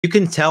You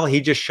can tell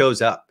he just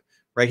shows up,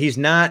 right? He's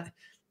not,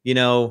 you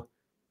know,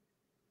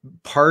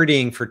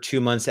 partying for 2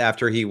 months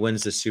after he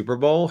wins the Super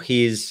Bowl.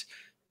 He's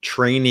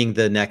training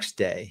the next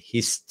day.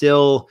 He's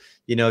still,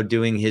 you know,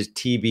 doing his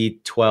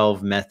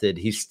TB12 method.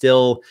 He's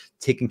still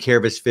taking care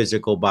of his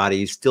physical body.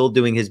 He's still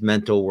doing his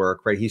mental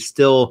work, right? He's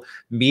still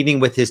meeting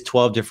with his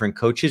 12 different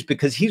coaches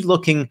because he's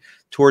looking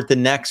toward the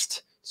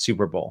next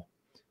Super Bowl.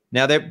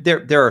 Now there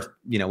are,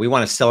 you know, we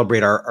want to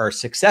celebrate our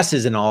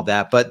successes and all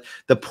that, but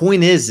the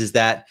point is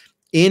that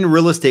in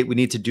real estate, we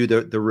need to do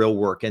the real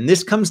work. And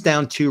this comes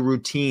down to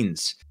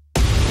routines.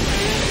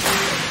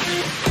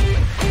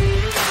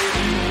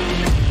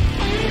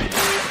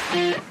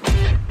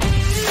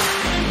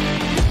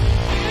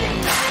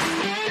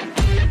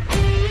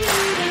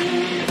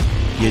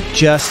 You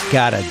just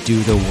gotta do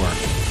the work.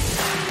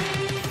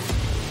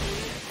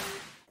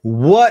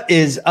 What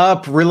is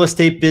up, real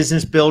estate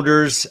business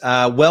builders?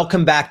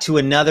 Welcome back to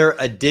another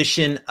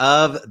edition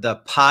of the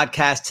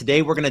podcast.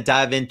 Today, we're going to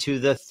dive into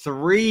the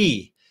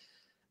 3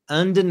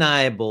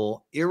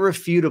 undeniable,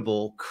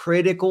 irrefutable,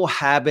 critical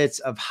habits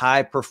of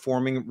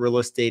high-performing real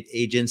estate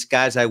agents.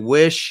 Guys, I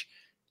wish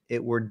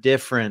it were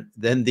different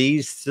than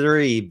these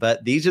 3,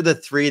 but these are the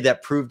 3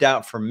 that proved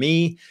out for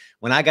me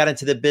when I got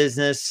into the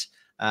business.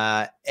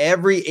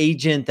 Every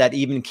agent that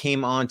even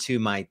came onto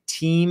my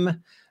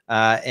team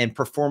and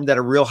performed at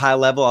a real high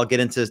level, I'll get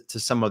into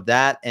some of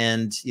that.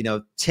 And, you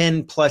know,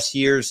 10 plus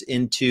years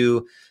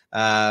into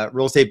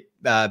real estate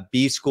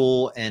B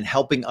school and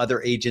helping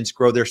other agents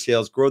grow their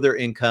sales, grow their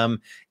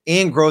income,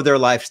 and grow their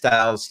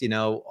lifestyles, you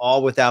know,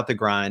 all without the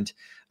grind.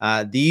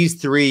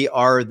 These 3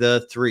 are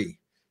the 3.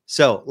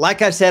 So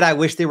like I said, I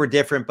wish they were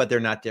different, but they're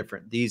not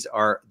different. These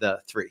are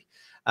the 3.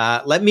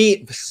 Let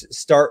me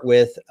start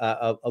with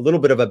a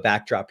little bit of a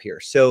backdrop here.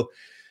 So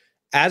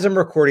as I'm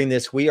recording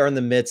this, we are in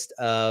the midst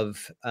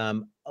of a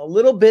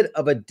little bit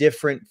of a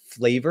different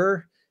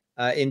flavor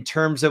in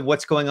terms of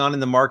what's going on in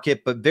the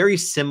market, but very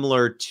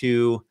similar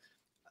to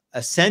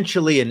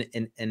essentially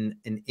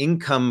an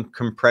income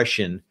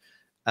compression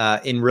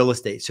in real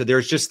estate. So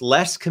there's just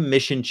less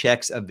commission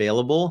checks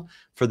available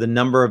for the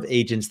number of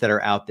agents that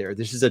are out there.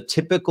 This is a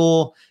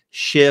typical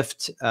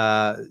shift.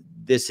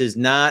 This is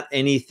not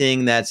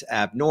anything that's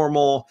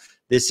abnormal.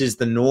 This is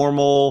the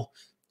normal.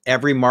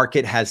 Every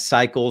market has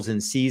cycles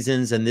and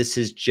seasons, and this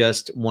is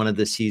just one of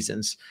the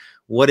seasons.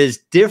 What is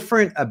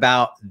different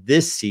about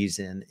this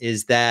season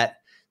is that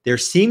there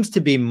seems to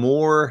be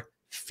more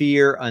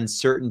fear,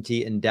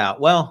 uncertainty, and doubt.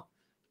 Well,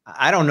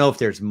 I don't know if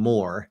there's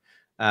more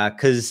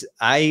because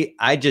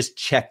I just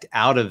checked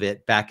out of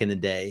it back in the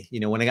day.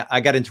 You know, when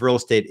I got into real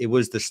estate, it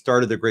was the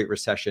start of the Great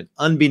Recession,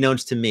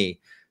 unbeknownst to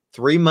me.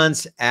 3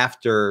 months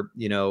after,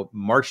 you know,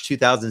 March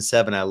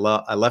 2007, I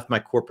left my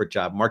corporate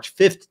job, March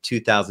 5th,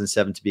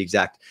 2007 to be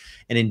exact.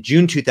 And in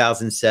June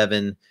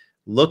 2007,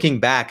 looking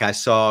back, I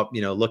saw,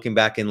 you know, looking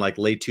back in like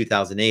late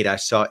 2008, I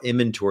saw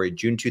inventory,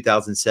 June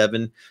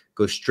 2007,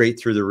 go straight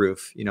through the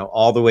roof, you know,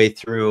 all the way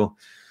through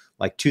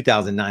like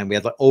 2009. We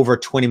had like over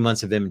 20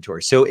 months of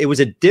inventory. So it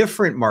was a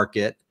different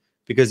market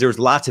because there was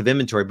lots of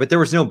inventory, but there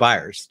was no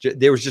buyers.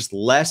 There was just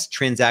less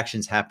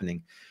transactions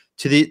happening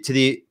to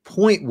the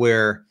point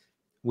where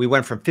we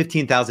went from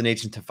 15,000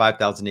 agents to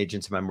 5,000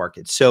 agents in my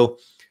market. So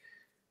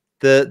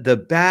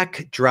the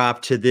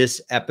backdrop to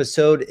this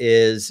episode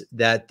is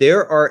that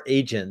there are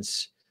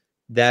agents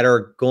that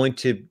are going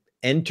to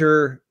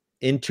enter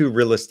into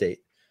real estate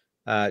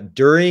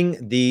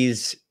during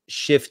these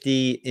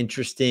shifty,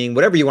 interesting,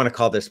 whatever you want to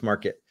call this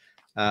market,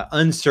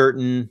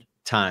 uncertain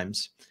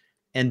times.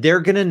 And they're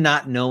going to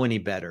not know any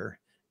better.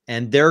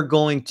 And they're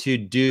going to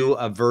do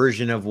a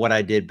version of what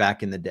I did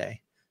back in the day.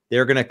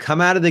 They're going to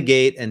come out of the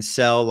gate and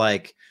sell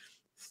like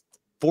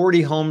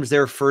 40 homes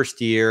their first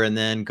year and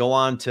then go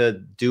on to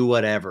do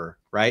whatever,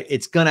 right?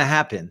 It's going to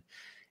happen.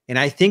 And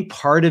I think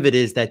part of it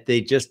is that they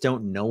just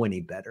don't know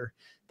any better.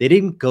 They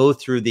didn't go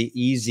through the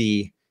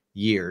easy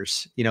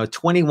years. You know,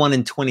 21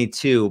 and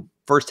 22,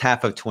 first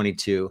half of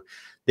 22,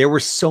 there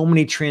were so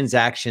many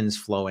transactions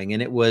flowing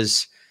and it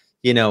was,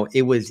 you know,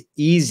 it was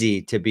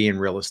easy to be in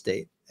real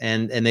estate.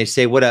 And they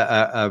say what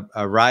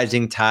a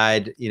rising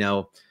tide, you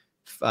know,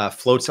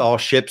 floats all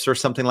ships or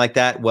something like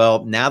that.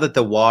 Well, now that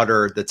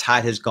the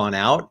tide has gone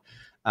out,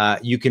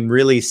 you can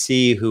really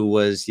see who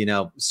was, you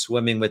know,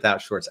 swimming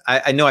without shorts.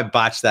 I know I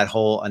botched that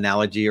whole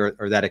analogy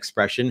or that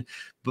expression,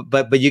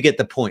 but you get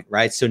the point,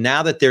 right? So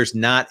now that there's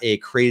not a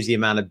crazy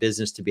amount of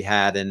business to be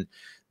had and,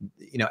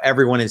 you know,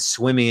 everyone is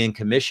swimming in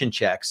commission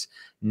checks.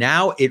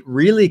 Now it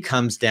really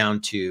comes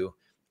down to,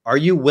 are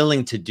you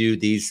willing to do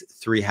these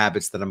 3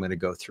 habits that I'm going to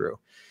go through?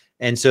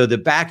 And so the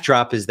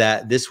backdrop is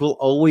that this will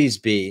always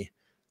be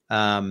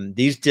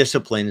these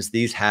disciplines,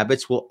 these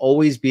habits will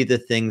always be the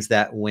things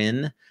that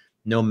win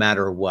no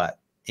matter what.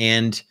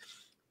 And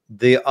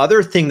the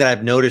other thing that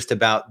I've noticed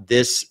about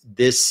this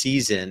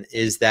season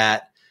is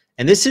that,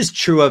 and this is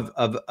true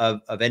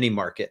of any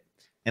market,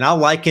 and I'll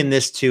liken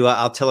this to,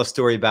 I'll tell a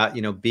story about,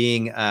 you know,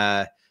 being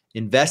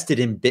invested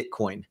in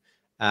Bitcoin.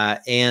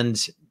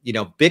 And, you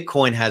know,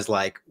 Bitcoin has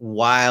like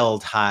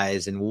wild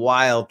highs and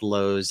wild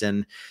lows.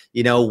 And,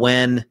 you know,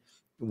 when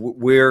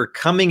we're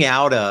coming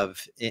out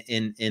of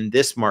in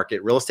this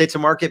market. Real estate's a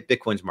market,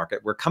 Bitcoin's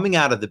market. We're coming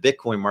out of the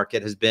Bitcoin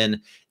market. Has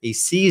been a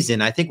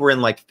season. I think we're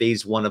in like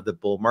phase one of the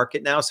bull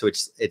market now. So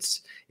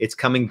it's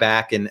coming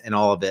back and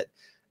all of it.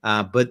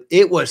 But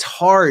it was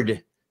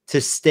hard to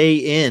stay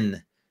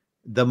in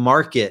the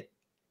market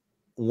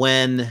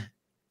when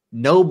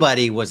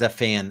nobody was a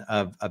fan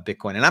of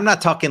Bitcoin. And I'm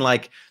not talking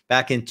like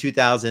back in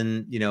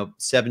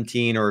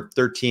 2017 or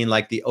 13,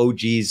 like the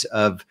OGs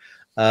of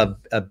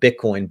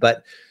Bitcoin,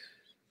 but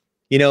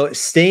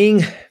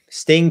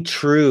staying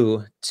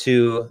true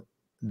to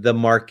the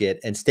market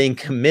and staying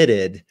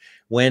committed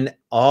when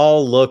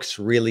all looks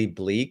really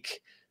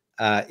bleak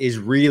is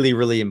really,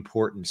 really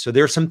important. So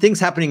there are some things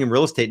happening in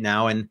real estate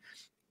now, and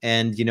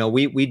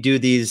we do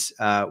these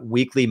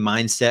weekly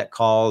mindset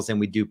calls, and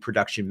we do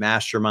production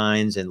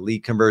masterminds and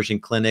lead conversion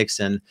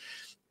clinics, and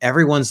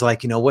everyone's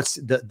like, what's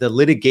the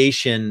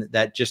litigation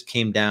that just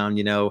came down,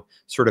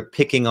 sort of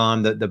picking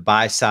on the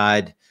buy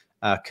side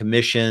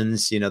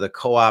commissions, the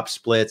co-op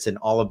splits and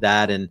all of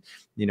that. And,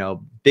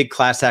 big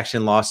class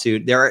action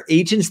lawsuit. There are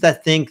agents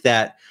that think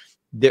that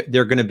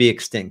they're going to be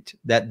extinct,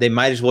 that they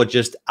might as well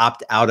just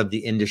opt out of the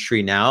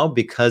industry now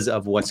because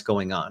of what's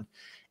going on.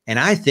 And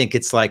I think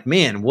it's like,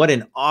 man, what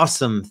an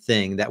awesome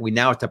thing that we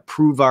now have to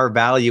prove our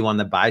value on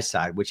the buy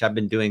side, which I've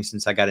been doing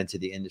since I got into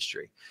the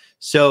industry.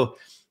 So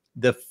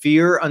the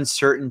fear,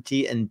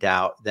 uncertainty, and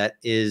doubt that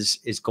is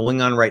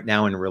going on right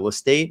now in real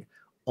estate,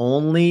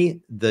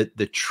 only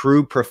the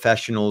true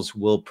professionals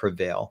will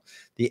prevail.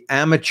 The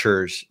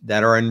amateurs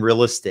that are in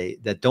real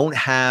estate that don't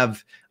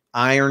have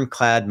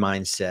ironclad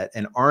mindset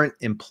and aren't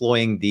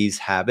employing these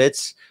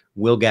habits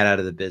will get out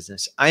of the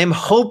business. I am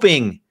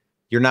hoping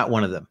you're not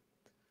one of them.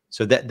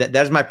 So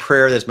that's my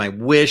prayer. That's my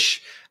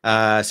wish.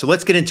 So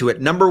let's get into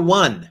it. Number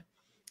one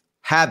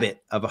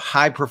habit of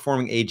high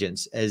performing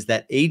agents is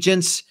that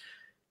agents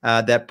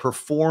that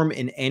perform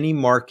in any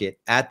market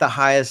at the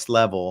highest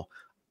level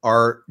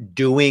are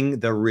doing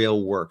the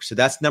real work. So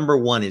that's number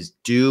one, is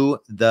do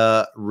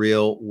the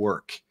real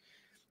work.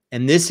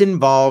 And this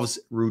involves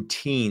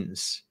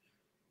routines.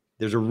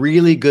 There's a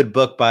really good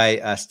book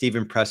by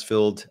Stephen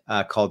Pressfield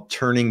called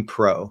Turning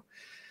Pro,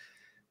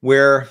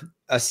 where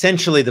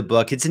essentially the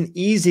book, it's an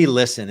easy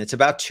listen. It's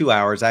about 2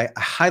 hours. I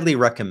highly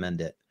recommend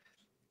it.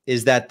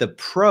 Is that the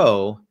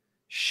pro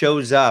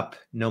shows up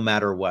no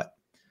matter what.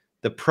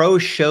 The pro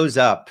shows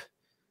up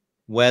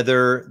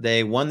whether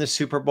they won the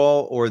Super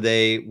Bowl or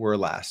they were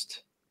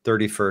last,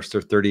 31st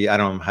or 30. I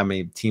don't know how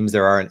many teams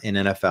there are in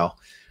NFL.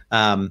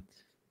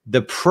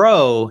 The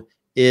pro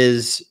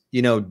is,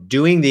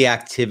 doing the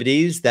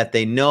activities that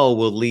they know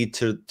will lead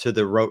to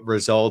the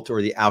result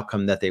or the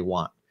outcome that they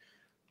want,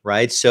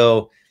 right?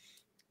 So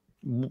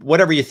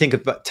whatever you think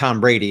about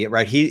Tom Brady,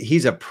 right?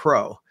 He's a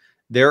pro.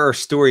 There are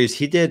stories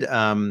he did.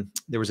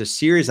 There was a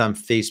series on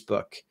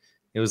Facebook.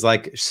 It was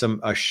like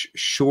a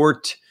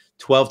short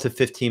 12 to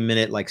 15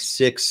 minute, like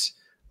six,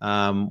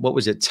 what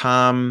was it?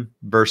 Tom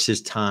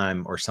versus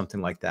time or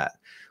something like that,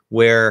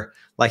 where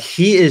like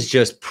he is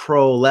just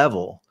pro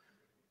level,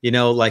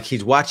 like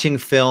he's watching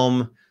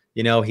film,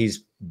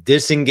 he's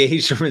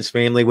disengaged from his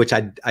family, which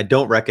I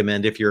don't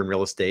recommend if you're in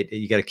real estate.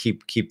 You got to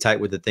keep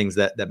tight with the things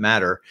that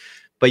matter.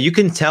 But you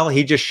can tell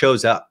he just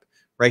shows up,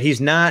 right?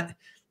 He's not,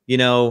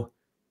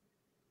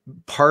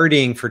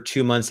 partying for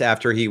 2 months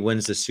after he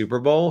wins the Super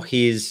Bowl.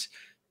 He's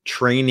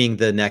training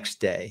the next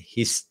day.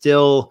 He's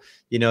still,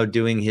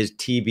 doing his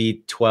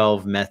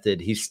TB12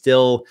 method. He's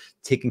still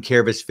taking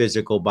care of his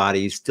physical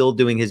body. He's still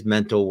doing his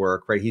mental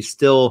work, right? He's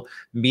still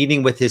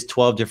meeting with his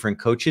 12 different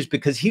coaches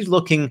because he's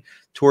looking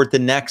toward the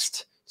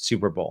next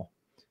Super Bowl.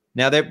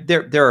 Now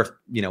there are,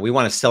 we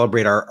want to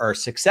celebrate our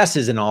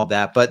successes and all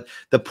that. But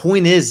the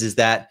point is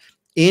that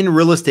in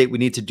real estate, we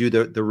need to do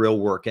the real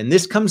work. And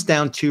this comes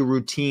down to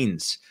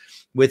routines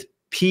with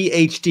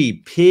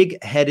PhD,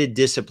 pig-headed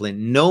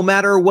discipline. No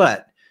matter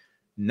what,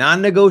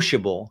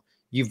 non-negotiable,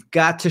 you've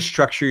got to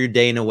structure your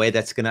day in a way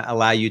that's going to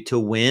allow you to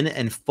win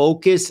and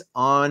focus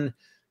on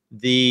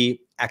the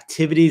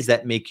activities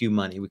that make you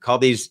money. We call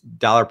these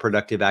dollar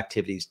productive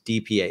activities,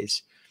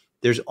 DPAs.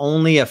 There's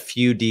only a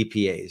few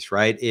DPAs,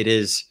 right? It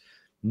is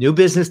new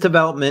business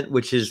development,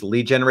 which is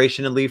lead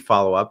generation and lead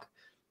follow-up.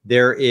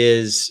 There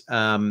is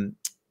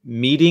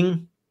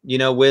meeting,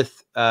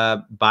 with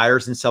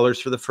buyers and sellers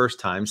for the first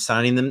time,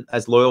 signing them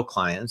as loyal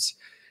clients,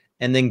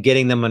 and then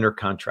getting them under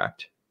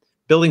contract.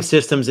 Building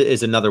systems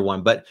is another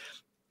one, but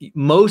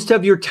most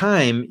of your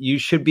time, you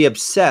should be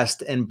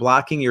obsessed and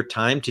blocking your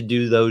time to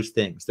do those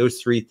things,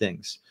 those three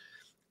things: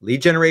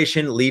 lead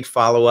generation, lead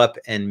follow-up,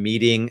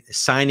 and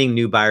signing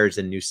new buyers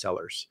and new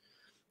sellers.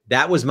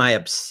 That was my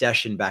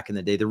obsession back in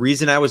the day. The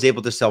reason I was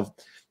able to sell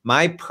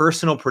my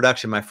personal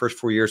production, my first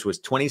 4 years, was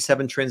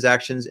 27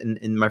 transactions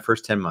in my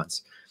first 10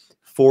 months,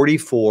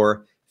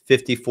 44,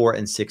 54,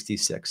 and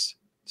 66.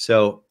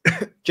 So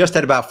just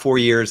at about 4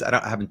 years,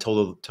 I haven't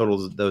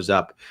totaled those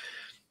up,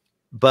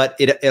 but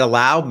it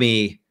allowed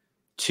me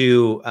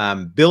to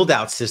build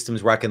out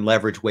systems where I can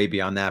leverage way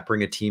beyond that,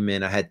 bring a team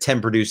in. I had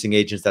 10 producing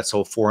agents that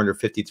sold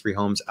 453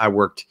 homes. I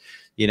worked,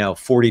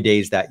 40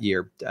 days that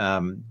year,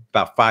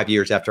 about 5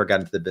 years after I got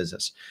into the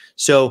business.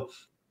 So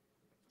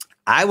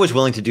I was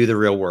willing to do the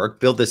real work,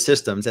 build the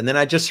systems, and then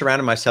I just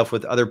surrounded myself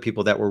with other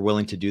people that were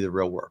willing to do the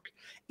real work.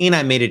 And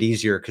I made it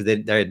easier because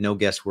they had no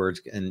guesswork,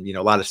 and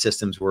a lot of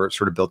systems were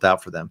sort of built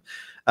out for them.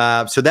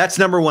 So that's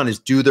number one, is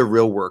do the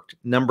real work.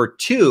 Number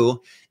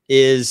two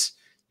is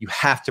you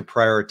have to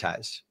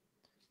prioritize.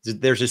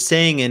 There's a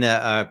saying in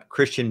a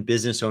Christian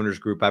business owners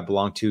group I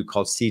belong to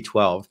called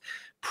C12.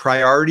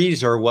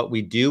 Priorities are what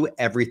we do.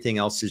 Everything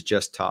else is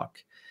just talk.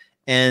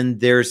 And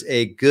there's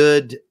a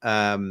good,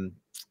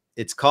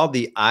 it's called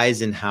the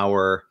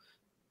Eisenhower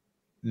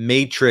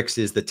Matrix,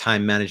 is the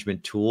time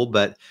management tool,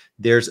 but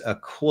there's a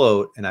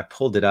quote, and I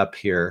pulled it up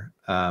here.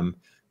 Let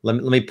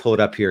me pull it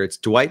up here. It's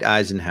Dwight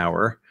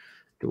Eisenhower,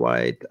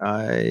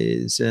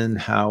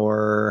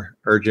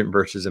 urgent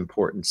versus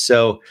important.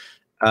 So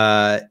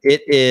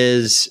it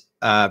is,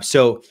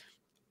 so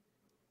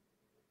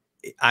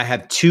I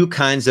have two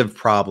kinds of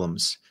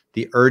problems,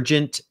 the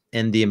urgent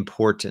and the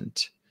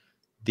important.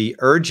 The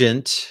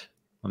urgent,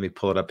 let me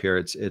pull it up here.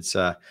 It's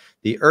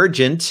the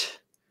urgent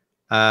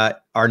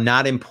are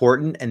not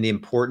important, and the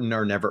important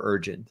are never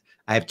urgent.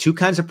 I have two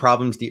kinds of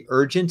problems, the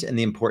urgent and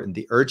the important.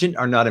 The urgent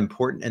are not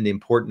important, and the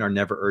important are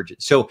never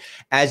urgent. So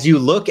as you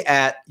look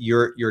at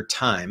your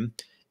time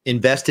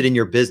invested in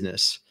your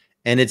business,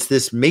 and it's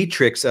this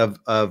matrix of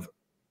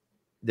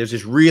there's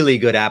this really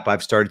good app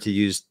I've started to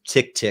use,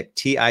 Tick, Tick,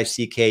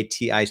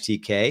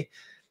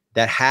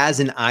 that has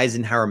an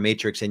Eisenhower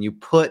matrix, and you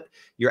put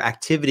your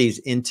activities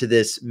into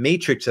this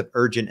matrix of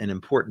urgent and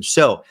important.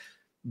 So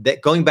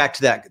that, going back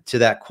to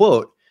that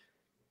quote,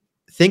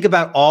 think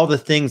about all the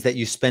things that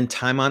you spend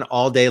time on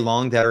all day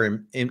long that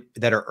are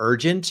that are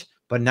urgent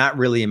but not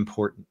really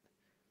important.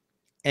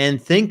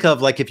 And think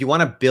of, like, if you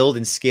want to build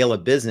and scale a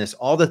business,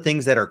 all the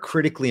things that are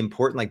critically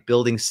important, like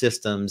building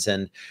systems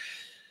and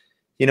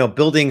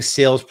building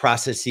sales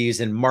processes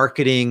and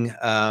marketing,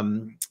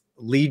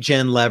 lead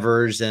gen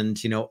levers, and,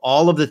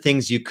 all of the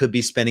things you could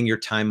be spending your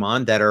time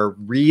on that are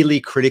really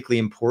critically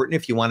important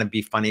if you want to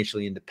be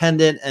financially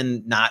independent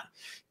and not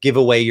give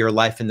away your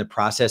life in the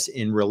process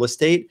in real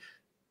estate.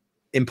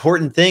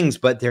 Important things,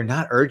 but they're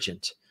not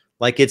urgent.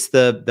 Like, it's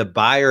the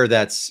buyer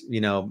that's,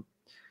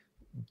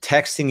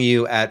 texting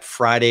you at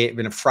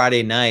a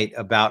Friday night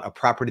about a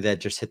property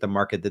that just hit the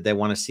market that they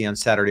want to see on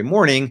Saturday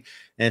morning.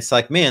 And it's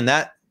like, man,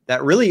 that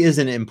really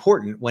isn't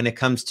important when it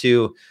comes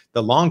to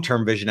the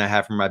long-term vision I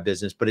have for my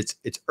business, but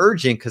it's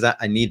urgent because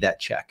I need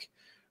that check,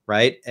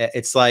 right?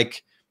 It's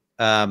like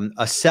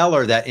a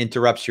seller that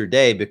interrupts your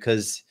day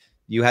because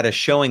you had a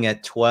showing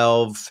at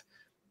 12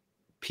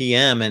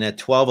 p.m. and at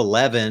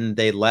 12:11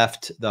 they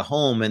left the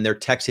home and they're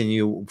texting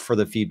you for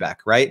the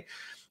feedback, right?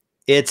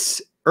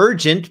 It's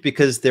urgent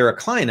because they're a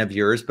client of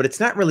yours, but it's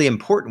not really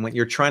important when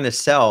you're trying to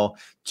sell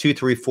 2,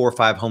 3, 4,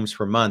 5 homes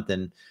per month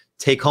and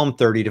take home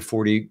 30 to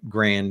 40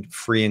 grand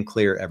free and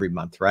clear every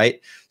month,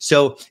 right?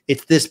 So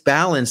it's this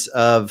balance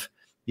of,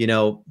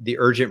 the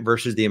urgent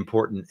versus the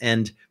important,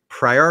 and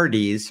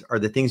priorities are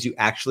the things you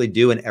actually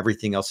do, and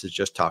everything else is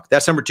just talk.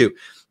 That's number two.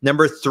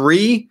 Number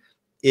three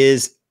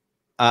is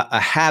a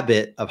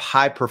habit of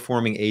high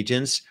performing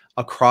agents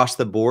across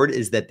the board,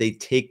 is that they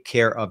take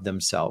care of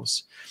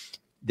themselves.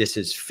 This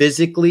is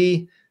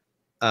physically,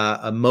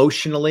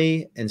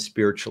 emotionally, and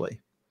spiritually.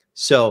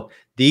 So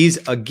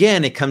these,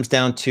 again, it comes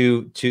down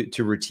to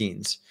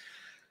routines.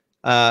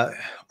 Are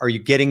you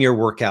getting your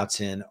workouts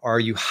in? Are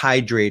you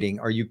hydrating?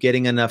 Are you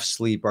getting enough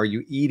sleep? Are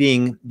you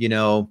eating,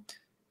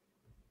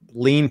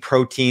 lean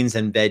proteins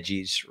and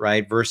veggies,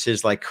 right?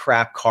 Versus like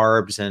crap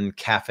carbs and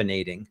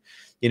caffeinating.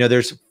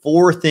 There's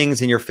 4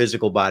 things in your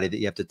physical body that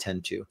you have to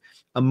tend to.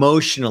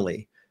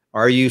 Emotionally,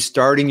 are you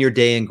starting your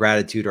day in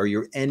gratitude? Are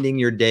you ending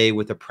your day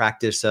with a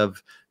practice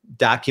of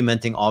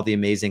documenting all the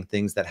amazing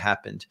things that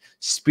happened?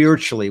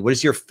 Spiritually, what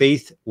does your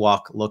faith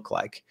walk look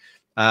like?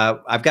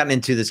 I've gotten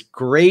into this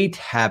great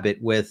habit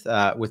with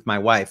my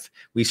wife.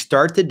 We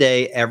start the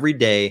day every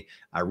day.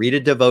 I read a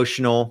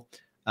devotion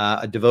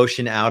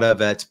out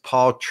of it's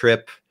Paul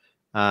Tripp,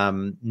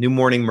 New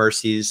Morning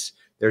Mercies.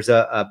 There's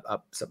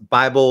a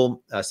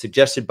Bible,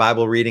 suggested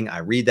Bible reading. I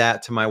read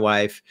that to my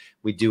wife.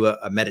 We do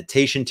a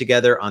meditation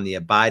together on the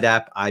Abide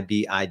app,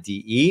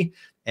 IBIDE.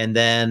 And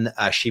then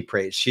she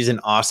prays. She's an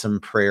awesome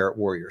prayer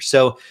warrior.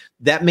 So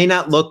that may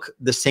not look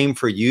the same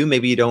for you.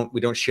 Maybe we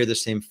don't share the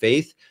same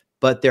faith,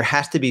 but there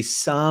has to be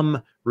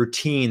some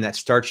routine that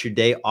starts your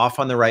day off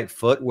on the right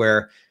foot,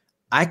 where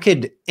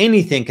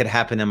anything could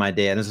happen in my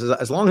day. And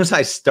as long as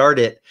I start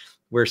it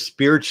where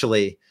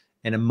spiritually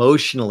and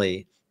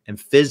emotionally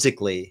and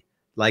physically,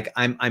 like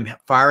I'm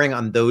firing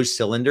on those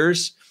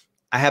cylinders,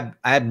 I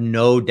have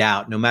no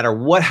doubt, no matter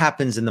what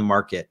happens in the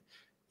market,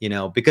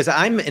 because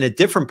I'm in a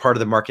different part of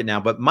the market now,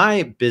 but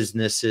my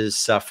businesses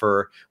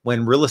suffer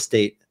when real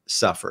estate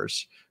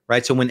suffers,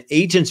 right? So when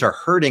agents are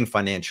hurting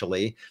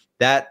financially,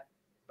 that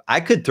I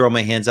could throw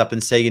my hands up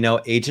and say,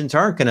 agents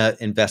aren't going to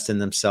invest in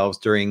themselves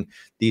during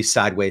these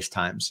sideways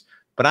times.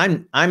 But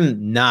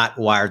I'm not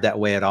wired that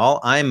way at all.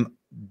 I'm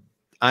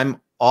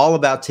all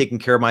about taking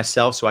care of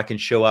myself so I can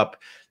show up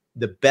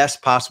the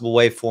best possible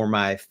way for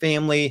my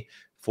family,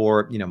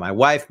 for, my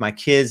wife, my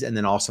kids, and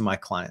then also my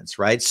clients,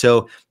 right?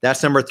 So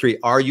that's number 3.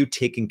 Are you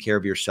taking care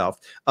of yourself?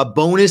 A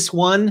bonus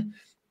one,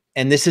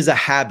 and this is a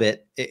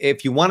habit.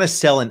 If you want to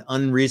sell an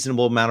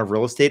unreasonable amount of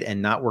real estate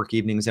and not work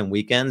evenings and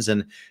weekends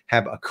and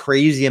have a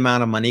crazy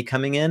amount of money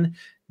coming in,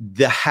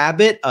 the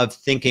habit of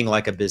thinking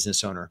like a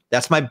business owner.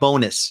 That's my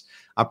bonus.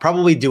 I'll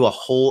probably do a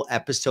whole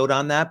episode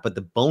on that, but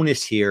the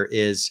bonus here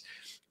is,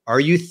 are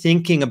you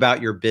thinking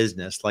about your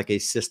business like a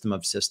system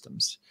of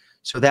systems?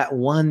 So that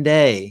one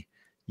day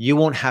you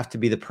won't have to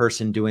be the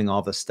person doing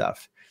all the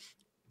stuff.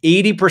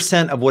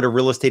 80% of what a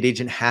real estate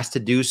agent has to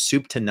do,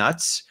 soup to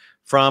nuts,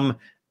 from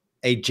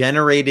a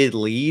generated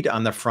lead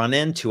on the front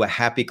end to a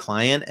happy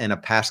client and a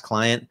past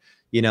client,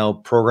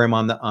 program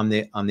on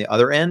the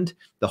other end,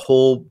 the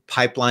whole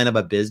pipeline of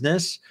a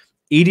business,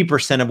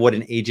 80% of what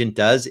an agent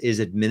does is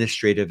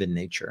administrative in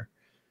nature.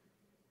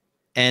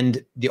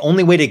 And the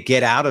only way to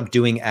get out of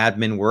doing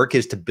admin work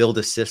is to build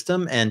a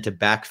system and to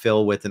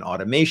backfill with an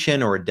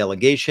automation or a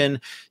delegation.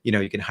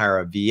 You can hire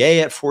a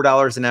VA at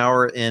 $4 an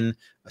hour and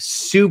a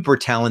super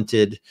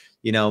talented,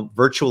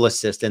 virtual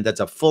assistant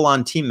that's a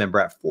full-on team member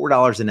at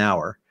 $4 an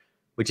hour,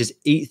 which is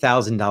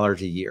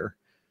 $8,000 a year,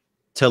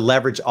 to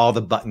leverage all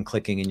the button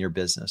clicking in your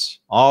business,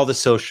 all the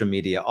social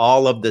media,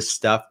 all of the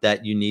stuff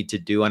that you need to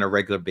do on a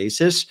regular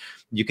basis.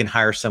 You can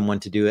hire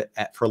someone to do it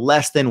for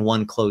less than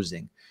one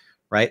closing,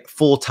 right?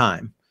 Full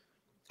time.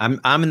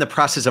 I'm in the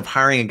process of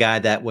hiring a guy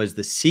that was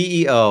the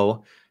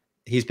CEO.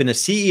 He's been a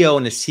CEO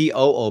and a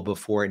COO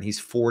before, and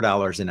he's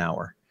 $4 an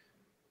hour,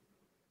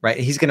 right?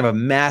 He's going to have a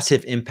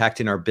massive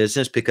impact in our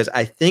business because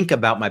I think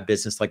about my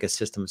business like a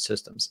system of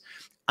systems.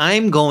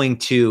 I'm going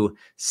to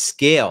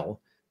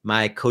scale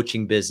my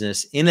coaching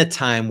business in a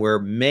time where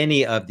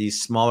many of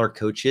these smaller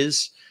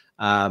coaches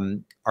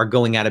are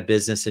going out of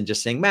business and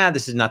just saying, man,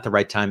 this is not the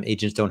right time.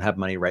 Agents don't have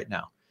money right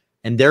now.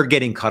 And they're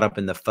getting caught up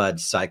in the FUD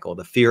cycle,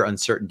 the fear,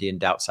 uncertainty, and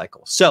doubt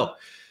cycle. So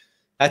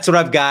that's what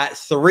I've got.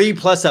 3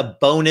 plus a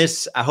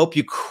bonus. I hope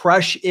you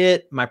crush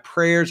it. My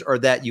prayers are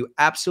that you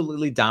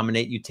absolutely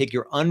dominate. You take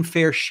your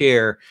unfair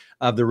share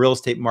of the real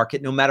estate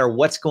market, no matter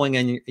what's going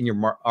on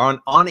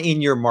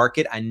in your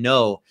market. I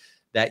know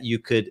that you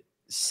could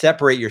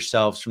separate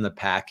yourselves from the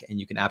pack and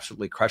you can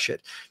absolutely crush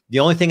it. The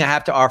only thing I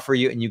have to offer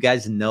you, and you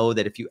guys know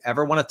that if you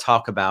ever want to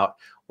talk about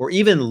or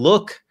even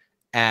look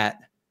at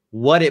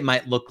what it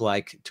might look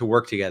like to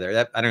work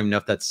together. I don't even know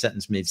if that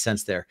sentence made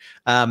sense there.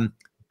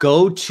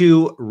 Go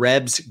to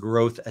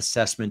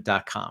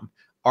rebsgrowthassessment.com,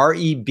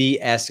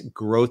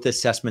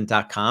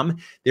 rebsgrowthassessment.com.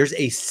 There's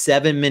a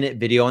 7-minute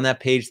video on that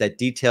page that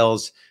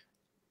details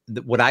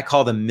what I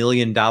call the $1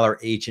 million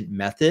agent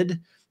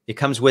method. It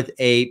comes with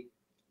a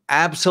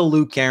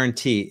absolute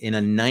guarantee in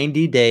a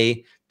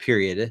 90-day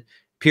period.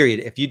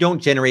 If you don't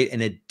generate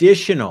an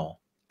additional,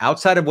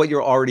 outside of what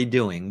you're already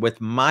doing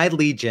with my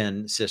lead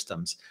gen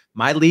systems,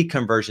 my lead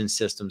conversion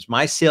systems,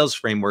 my sales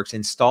frameworks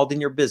installed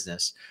in your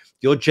business,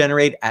 you'll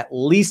generate at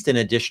least an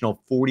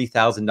additional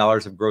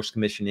 $40,000 of gross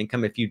commission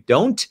income. If you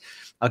don't,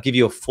 I'll give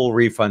you a full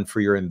refund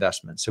for your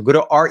investment. So go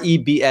to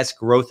REBS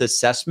Growth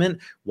Assessment,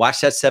 watch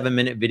that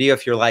 7-minute video.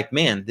 If you're like,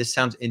 man, this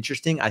sounds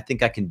interesting, I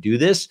think I can do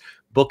this,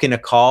 book in a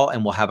call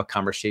and we'll have a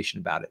conversation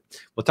about it.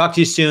 We'll talk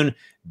to you soon.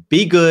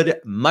 Be good.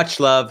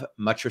 Much love,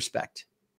 much respect.